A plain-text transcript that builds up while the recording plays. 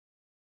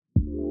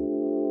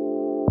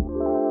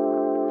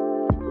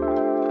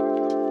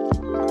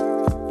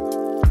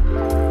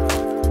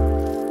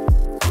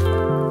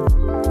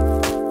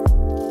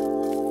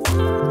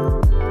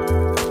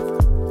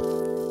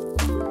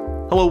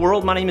Hello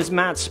world, my name is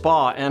Matt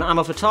Spa and I'm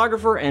a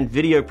photographer and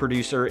video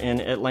producer in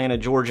Atlanta,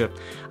 Georgia.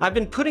 I've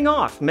been putting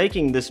off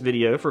making this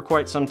video for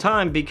quite some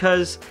time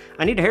because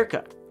I need a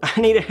haircut. I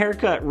need a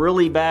haircut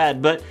really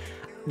bad, but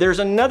there's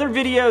another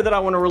video that I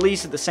want to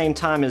release at the same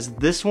time as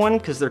this one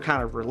because they're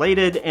kind of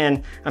related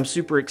and I'm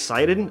super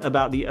excited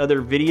about the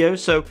other video.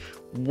 So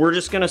we're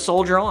just gonna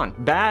soldier on.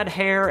 Bad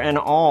hair and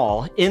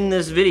all. In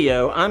this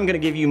video, I'm gonna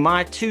give you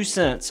my 2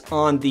 cents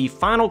on the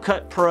Final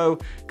Cut Pro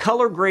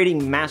color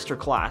grading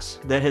masterclass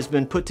that has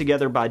been put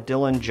together by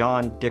Dylan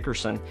John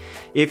Dickerson.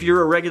 If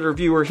you're a regular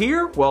viewer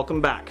here,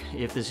 welcome back.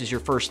 If this is your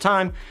first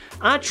time,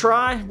 I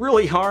try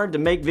really hard to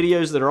make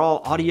videos that are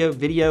all audio,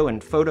 video,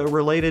 and photo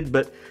related,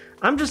 but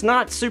I'm just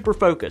not super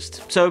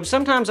focused. So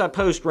sometimes I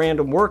post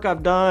random work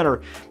I've done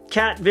or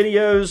cat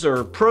videos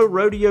or pro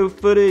rodeo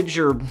footage,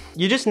 or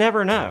you just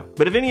never know.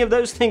 But if any of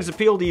those things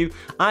appeal to you,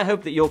 I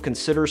hope that you'll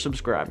consider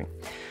subscribing.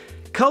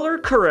 Color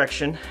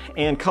correction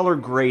and color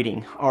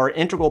grading are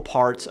integral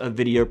parts of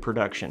video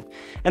production,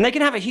 and they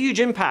can have a huge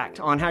impact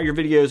on how your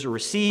videos are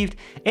received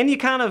and the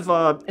kind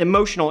of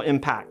emotional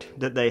impact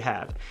that they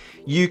have.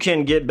 You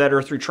can get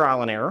better through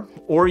trial and error,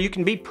 or you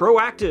can be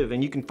proactive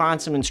and you can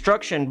find some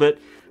instruction, but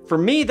for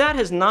me, that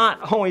has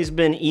not always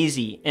been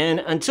easy.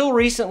 And until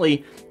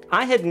recently,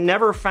 I had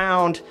never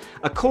found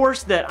a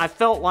course that I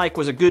felt like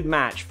was a good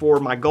match for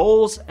my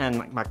goals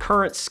and my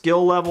current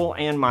skill level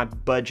and my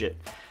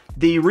budget.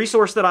 The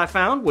resource that I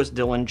found was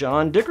Dylan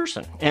John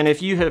Dickerson. And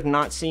if you have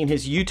not seen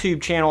his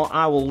YouTube channel,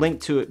 I will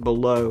link to it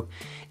below.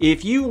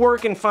 If you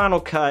work in Final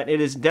Cut,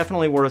 it is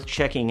definitely worth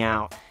checking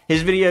out.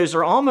 His videos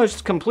are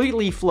almost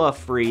completely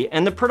fluff-free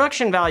and the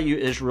production value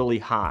is really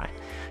high.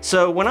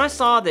 So when I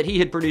saw that he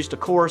had produced a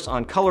course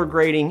on color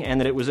grading and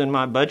that it was in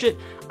my budget,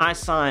 I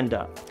signed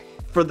up.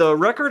 For the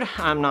record,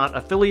 I'm not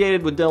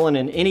affiliated with Dylan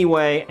in any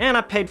way, and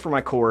I paid for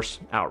my course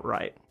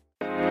outright.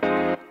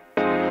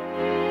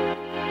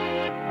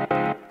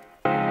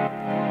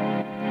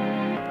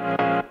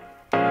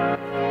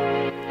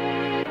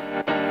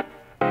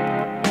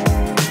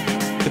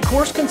 The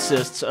course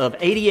consists of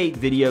 88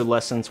 video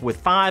lessons with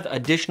 5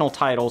 additional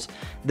titles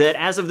that,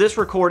 as of this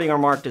recording, are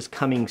marked as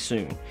coming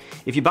soon.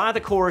 If you buy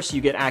the course,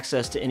 you get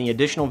access to any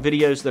additional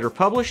videos that are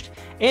published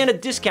and a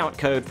discount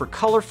code for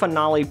Color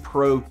Finale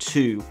Pro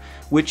 2,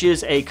 which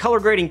is a color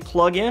grading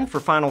plugin for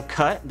Final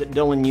Cut that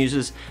Dylan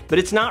uses, but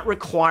it's not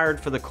required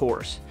for the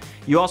course.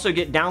 You also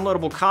get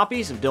downloadable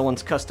copies of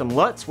Dylan's custom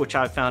LUTs, which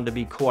I've found to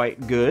be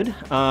quite good.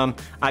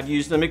 I've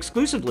used them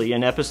exclusively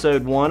in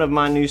episode 1 of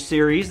my new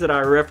series that I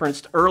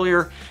referenced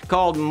earlier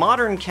called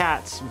Modern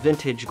Cats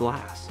Vintage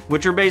Glass,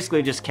 which are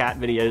basically just cat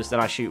videos that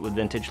I shoot with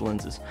vintage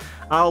lenses.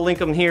 I'll link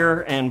them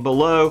here and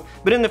below,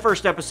 but in the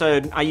first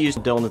episode, I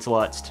used Dylan's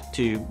LUTs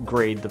to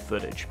grade the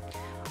footage.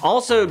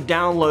 Also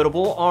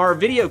downloadable are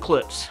video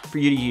clips for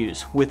you to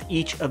use with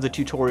each of the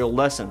tutorial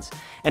lessons.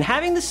 And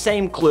having the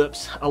same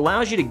clips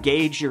allows you to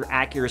gauge your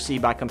accuracy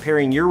by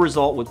comparing your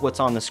result with what's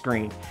on the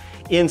screen.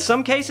 In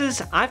some cases,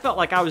 I felt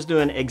like I was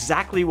doing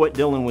exactly what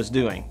Dylan was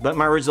doing, but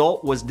my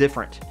result was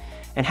different.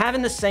 And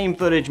having the same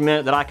footage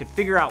meant that I could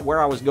figure out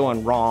where I was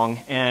going wrong.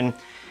 And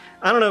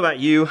I don't know about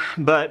you,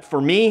 but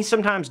for me,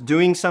 sometimes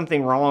doing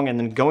something wrong and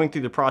then going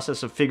through the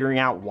process of figuring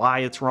out why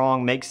it's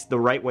wrong makes the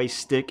right way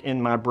stick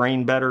in my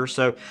brain better.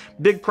 So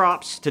big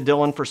props to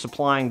Dylan for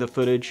supplying the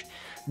footage.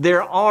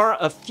 There are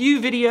a few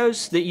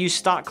videos that use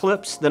stock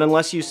clips that,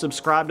 unless you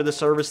subscribe to the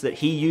service that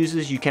he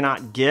uses, you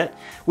cannot get,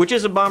 which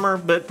is a bummer,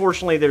 but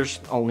fortunately there's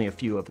only a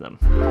few of them.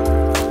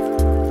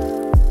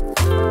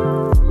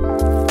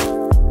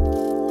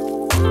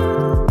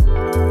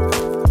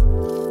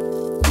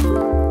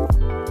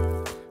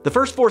 The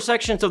first 4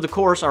 sections of the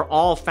course are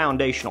all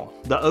foundational.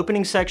 The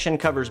opening section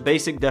covers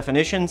basic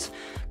definitions,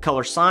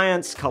 color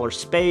science, color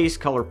space,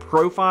 color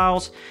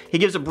profiles. He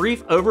gives a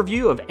brief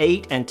overview of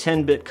 8 and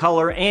 10-bit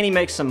color, and he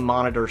makes some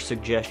monitor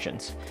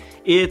suggestions.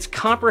 It's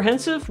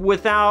comprehensive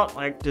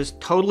without just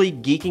totally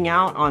geeking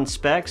out on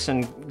specs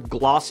and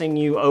glossing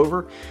you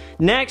over.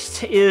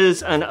 Next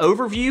is an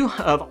overview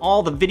of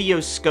all the video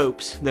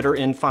scopes that are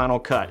in Final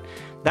Cut.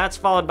 That's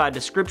followed by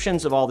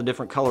descriptions of all the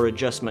different color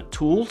adjustment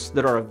tools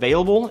that are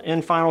available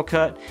in Final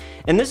Cut.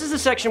 And this is the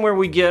section where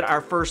we get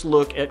our first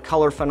look at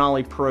Color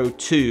Finale Pro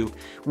 2,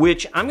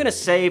 which I'm gonna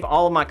save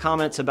all of my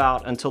comments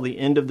about until the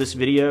end of this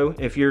video.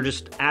 If you're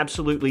just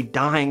absolutely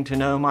dying to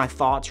know my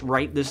thoughts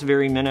right this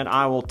very minute,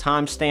 I will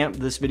timestamp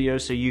this video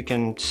so you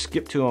can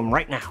skip to them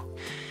right now.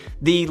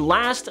 The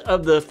last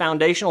of the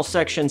foundational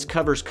sections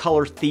covers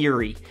color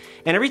theory,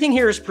 and everything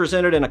here is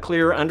presented in a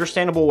clear,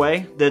 understandable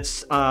way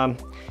that's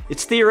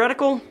it's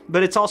theoretical,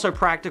 but it's also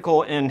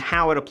practical in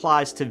how it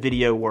applies to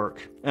video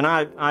work. And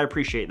I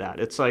appreciate that.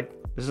 It's like,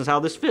 this is how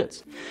this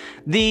fits.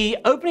 The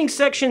opening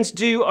sections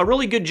do a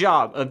really good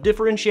job of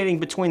differentiating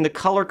between the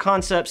color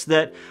concepts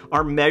that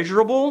are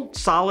measurable,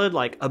 solid,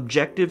 like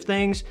objective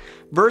things,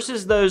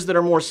 versus those that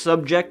are more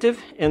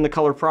subjective in the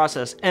color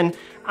process. And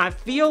I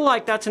feel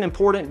like that's an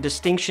important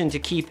distinction to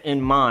keep in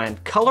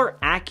mind. Color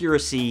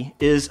accuracy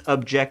is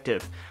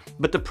objective,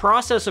 but the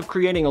process of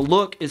creating a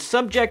look is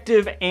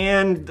subjective,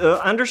 and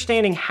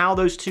understanding how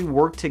those two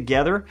work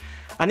together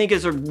I think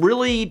is a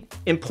really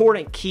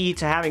important key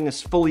to having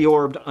this fully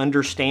orbed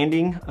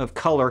understanding of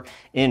color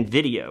in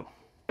video.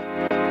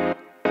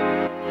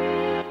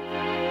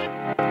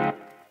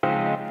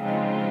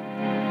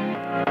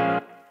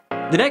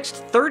 The next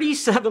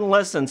 37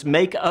 lessons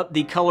make up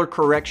the color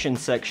correction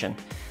section.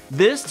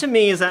 This to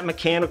me is that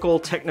mechanical,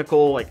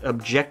 technical,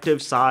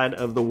 objective side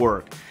of the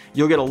work.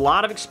 You'll get a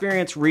lot of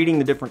experience reading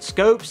the different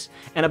scopes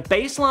and a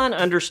baseline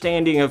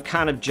understanding of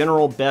kind of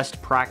general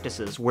best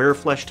practices, where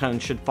flesh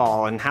tones should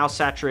fall and how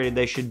saturated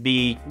they should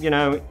be,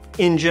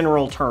 in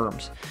general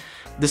terms.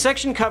 The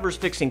section covers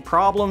fixing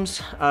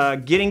problems,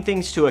 getting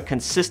things to a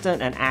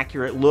consistent and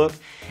accurate look,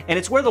 and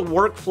it's where the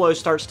workflow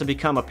starts to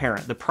become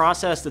apparent, the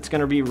process that's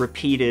going to be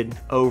repeated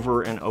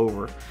over and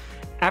over.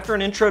 After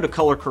an intro to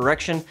color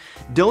correction,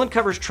 Dylan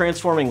covers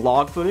transforming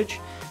log footage,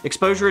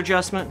 exposure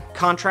adjustment,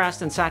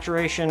 contrast and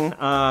saturation,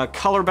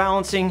 color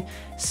balancing,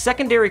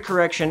 secondary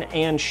correction,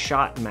 and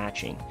shot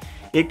matching.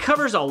 It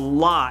covers a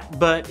lot,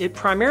 but it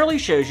primarily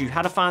shows you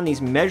how to find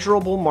these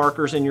measurable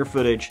markers in your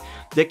footage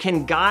that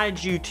can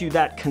guide you to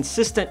that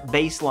consistent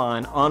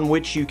baseline on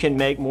which you can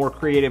make more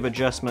creative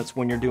adjustments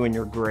when you're doing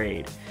your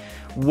grade.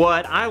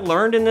 What I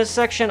learned in this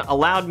section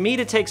allowed me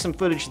to take some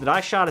footage that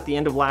I shot at the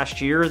end of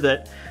last year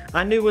that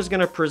I knew was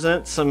going to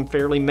present some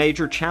fairly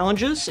major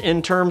challenges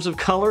in terms of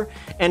color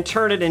and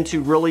turn it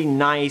into really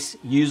nice,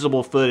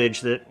 usable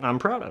footage that I'm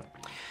proud of.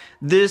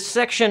 This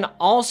section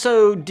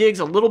also digs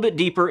a little bit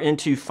deeper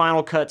into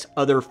Final Cut's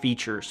other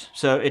features.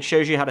 So it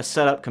shows you how to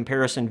set up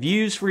comparison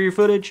views for your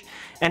footage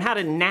and how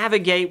to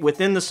navigate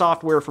within the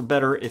software for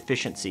better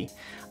efficiency.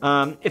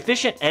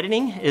 Efficient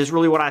editing is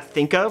really what I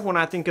think of when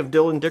I think of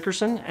Dylan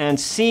Dickerson, and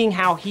seeing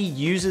how he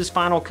uses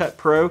Final Cut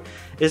Pro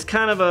is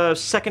kind of a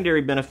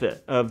secondary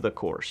benefit of the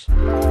course.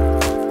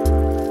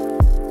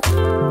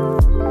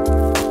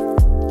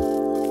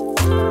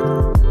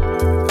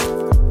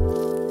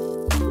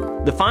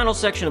 The final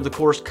section of the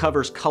course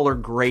covers color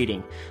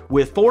grading,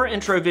 with 4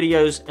 intro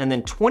videos and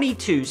then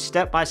 22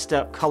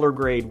 step-by-step color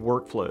grade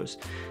workflows.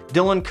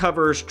 Dylan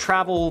covers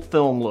travel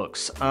film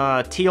looks,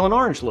 teal and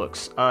orange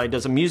looks. He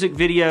does a music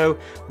video.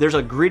 There's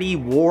a gritty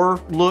war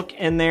look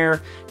in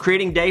there.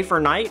 Creating day for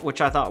night,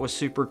 which I thought was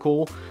super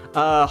cool.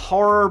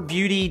 Horror,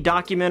 beauty,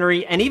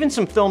 documentary, and even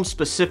some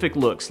film-specific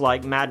looks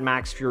like Mad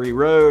Max Fury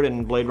Road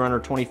and Blade Runner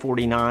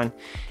 2049.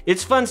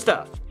 It's fun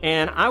stuff,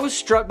 and I was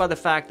struck by the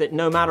fact that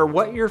no matter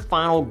what your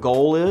final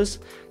goal is,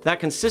 that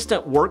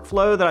consistent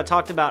workflow that I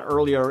talked about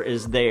earlier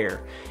is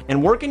there.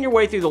 And working your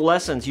way through the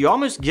lessons, you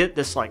almost get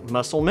this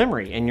muscle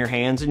memory in your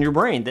hands and your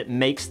brain that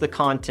makes the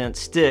content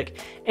stick,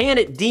 and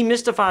it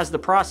demystifies the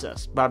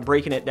process by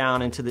breaking it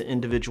down into the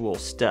individual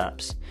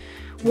steps.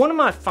 One of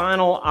my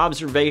final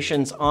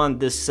observations on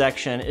this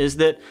section is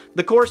that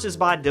the course is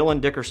by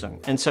Dylan Dickerson,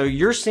 and so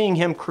you're seeing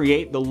him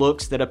create the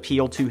looks that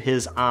appeal to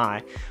his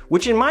eye,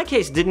 which in my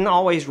case didn't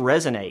always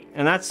resonate,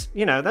 and that's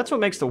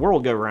what makes the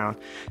world go round.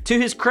 To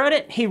his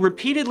credit, he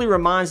repeatedly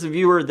reminds the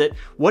viewer that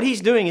what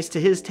he's doing is to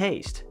his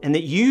taste, and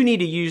that you need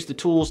to use the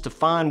tools to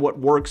find what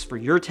works for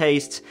your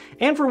tastes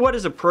and for what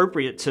is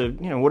appropriate to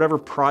whatever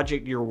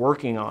project you're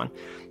working on.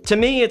 To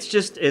me,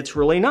 it's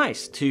really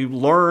nice to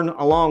learn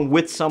along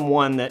with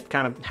someone that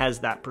kind of has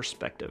that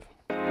perspective.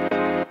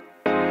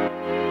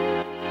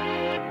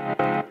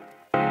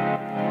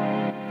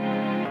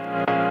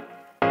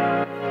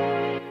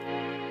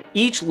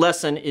 Each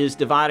lesson is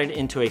divided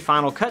into a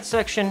Final Cut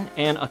section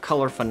and a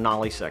color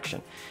finale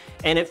section.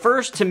 And at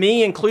first, to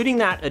me, including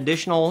that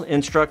additional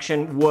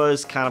instruction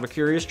was kind of a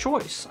curious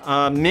choice.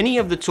 Many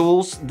of the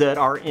tools that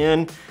are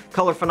in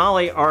Color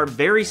Finale are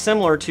very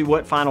similar to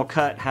what Final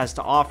Cut has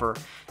to offer.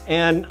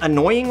 And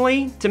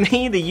annoyingly, to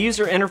me, the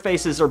user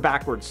interfaces are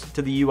backwards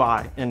to the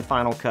UI in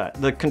Final Cut.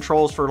 The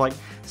controls for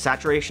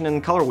saturation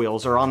and color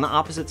wheels are on the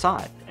opposite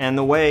side. And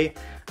the way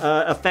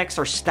effects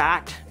are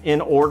stacked in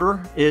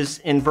order is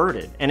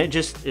inverted. And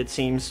it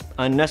seems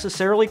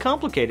unnecessarily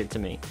complicated to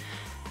me.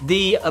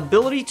 The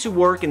ability to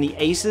work in the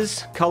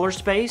ACES color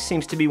space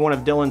seems to be one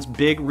of Dylan's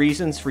big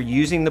reasons for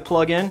using the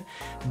plugin,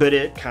 but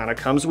it kind of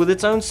comes with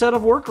its own set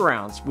of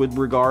workarounds with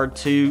regard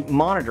to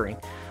monitoring.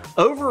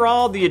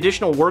 Overall, the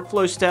additional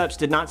workflow steps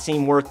did not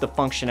seem worth the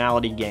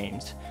functionality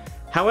gains.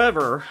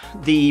 However,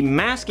 the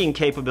masking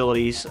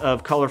capabilities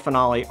of Color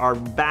Finale are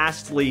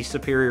vastly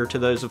superior to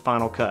those of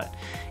Final Cut,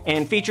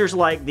 and features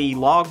like the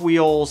log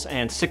wheels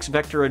and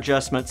 6-vector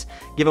adjustments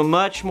give a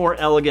much more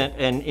elegant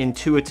and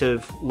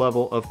intuitive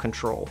level of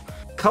control.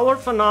 Color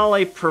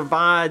Finale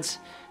provides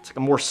a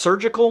more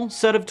surgical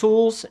set of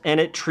tools, and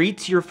it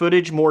treats your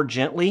footage more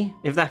gently,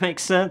 if that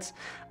makes sense.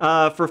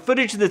 For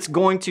footage that's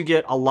going to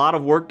get a lot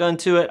of work done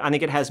to it, I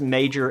think it has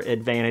major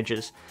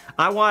advantages.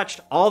 I watched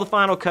all the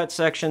Final Cut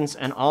sections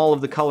and all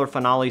of the Color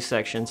Finale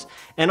sections,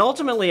 and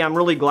ultimately I'm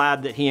really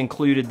glad that he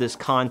included this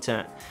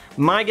content.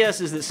 My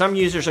guess is that some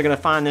users are going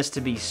to find this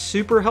to be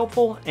super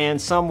helpful, and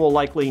some will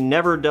likely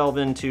never delve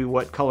into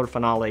what Color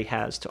Finale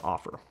has to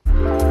offer.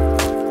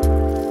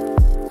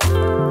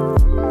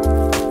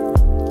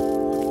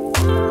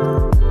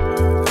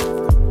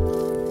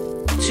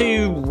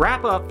 to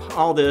wrap up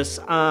all this,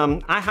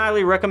 I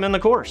highly recommend the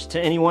course to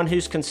anyone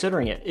who's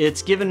considering it.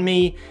 It's given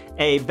me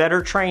a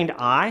better trained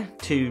eye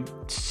to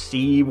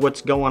see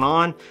what's going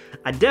on.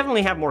 I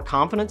definitely have more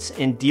confidence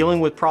in dealing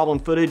with problem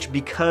footage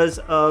because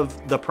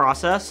of the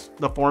process,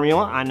 the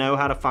formula. I know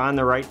how to find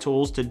the right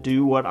tools to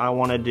do what I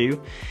want to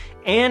do.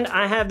 And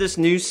I have this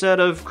new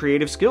set of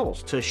creative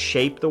skills to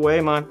shape the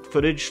way my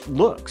footage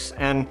looks,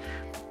 and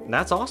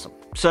that's awesome.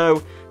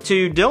 So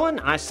to Dylan,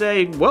 I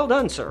say, well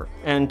done, sir.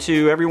 And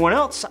to everyone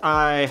else,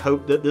 I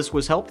hope that this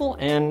was helpful,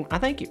 and I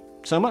thank you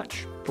so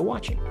much for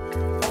watching.